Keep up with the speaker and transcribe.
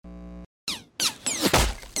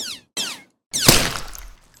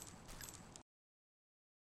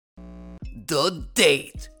The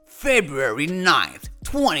date, February 9th,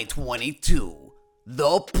 2022.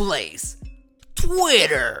 The place,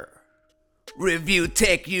 Twitter. Review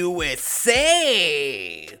Tech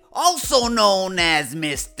USA, also known as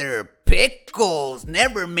Mr. Pickles,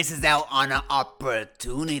 never misses out on an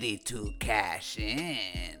opportunity to cash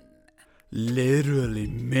in. Literally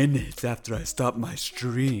minutes after I stop my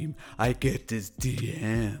stream, I get this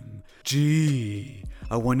DM. Gee,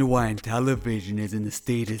 I wonder why Intellivision is in the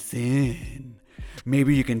state it's in.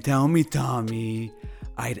 Maybe you can tell me, Tommy.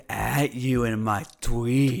 I'd add you in my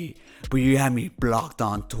tweet, but you had me blocked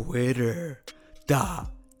on Twitter.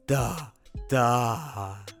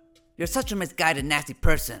 You're such a misguided, nasty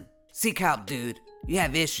person. Seek help, dude. You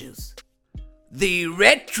have issues. The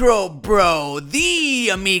Retro Bro, the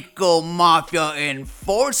Amico Mafia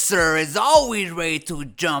enforcer, is always ready to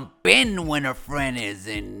jump in when a friend is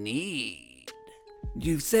in need.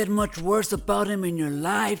 You've said much worse about him in your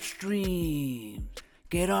live streams.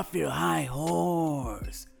 Get off your high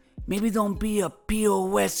horse. Maybe don't be a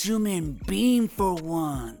POS human being for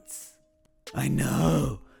once. I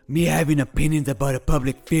know. Me having opinions about a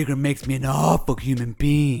public figure makes me an awful human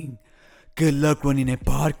being. Good luck running a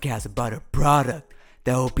podcast about a product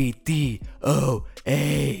that will be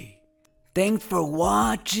DOA. Thanks for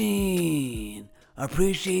watching.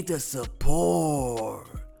 Appreciate the support.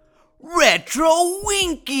 Retro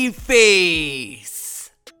Winky Face.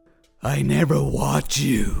 I never watch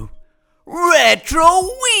you. Retro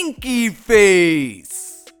Winky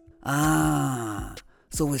Face.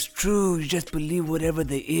 So it's true, you just believe whatever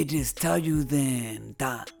the idiots tell you then.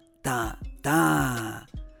 That's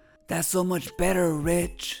so much better,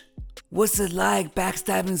 Rich. What's it like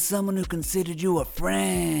backstabbing someone who considered you a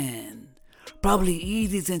friend? Probably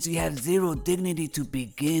easy since you have zero dignity to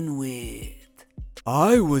begin with.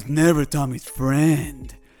 I was never Tommy's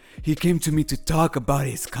friend. He came to me to talk about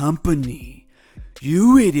his company.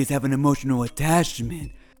 You idiots have an emotional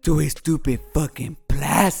attachment to a stupid fucking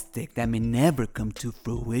plastic that may never come to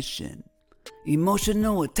fruition.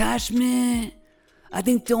 Emotional attachment? I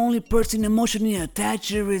think the only person emotionally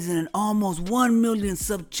attached here is an almost 1 million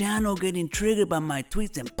sub channel getting triggered by my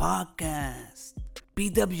tweets and podcasts.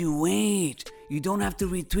 BWH, you don't have to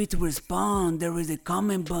retweet to respond. There is a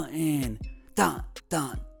comment button.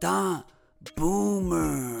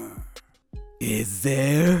 Boomer. Is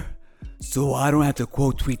there? So I don't have to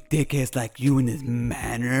quote tweet dickheads like you in this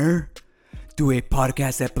manner? Do a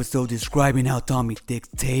podcast episode describing how Tommy dicks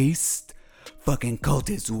taste? Fucking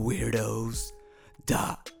cultist weirdos.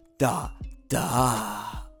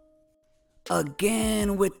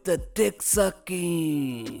 Again with the dick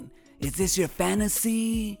sucking. Is this your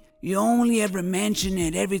fantasy? You only ever mention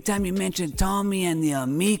it every time you mention Tommy and the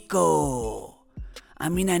Amico. I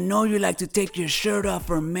mean, I know you like to take your shirt off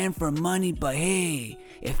for men for money, but hey,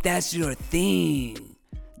 if that's your thing.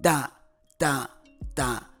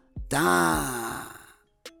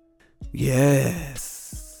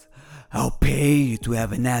 Yes, I'll pay you to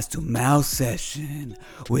have an ass-to-mouth session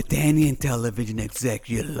with any Intellivision exec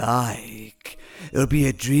you like. It'll be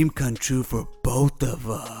a dream come true for both of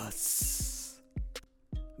us.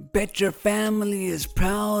 Bet your family is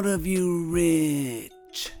proud of you,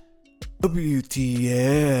 Rich.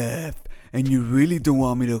 WTF? And you really don't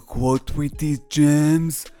want me to quote tweet these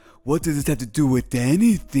gems? What does this have to do with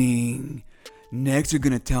anything? Next you're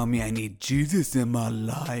gonna tell me I need Jesus in my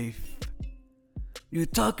life. You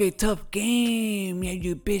talk a tough game, yet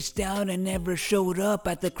you bitched out and never showed up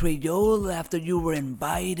at the Crayola after you were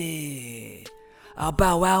invited. I'll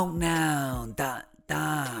bow out now,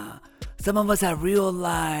 Some of us have real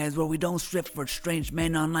lives where we don't strip for strange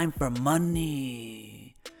men online for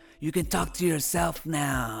money. You can talk to yourself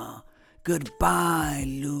now. Goodbye,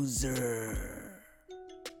 loser.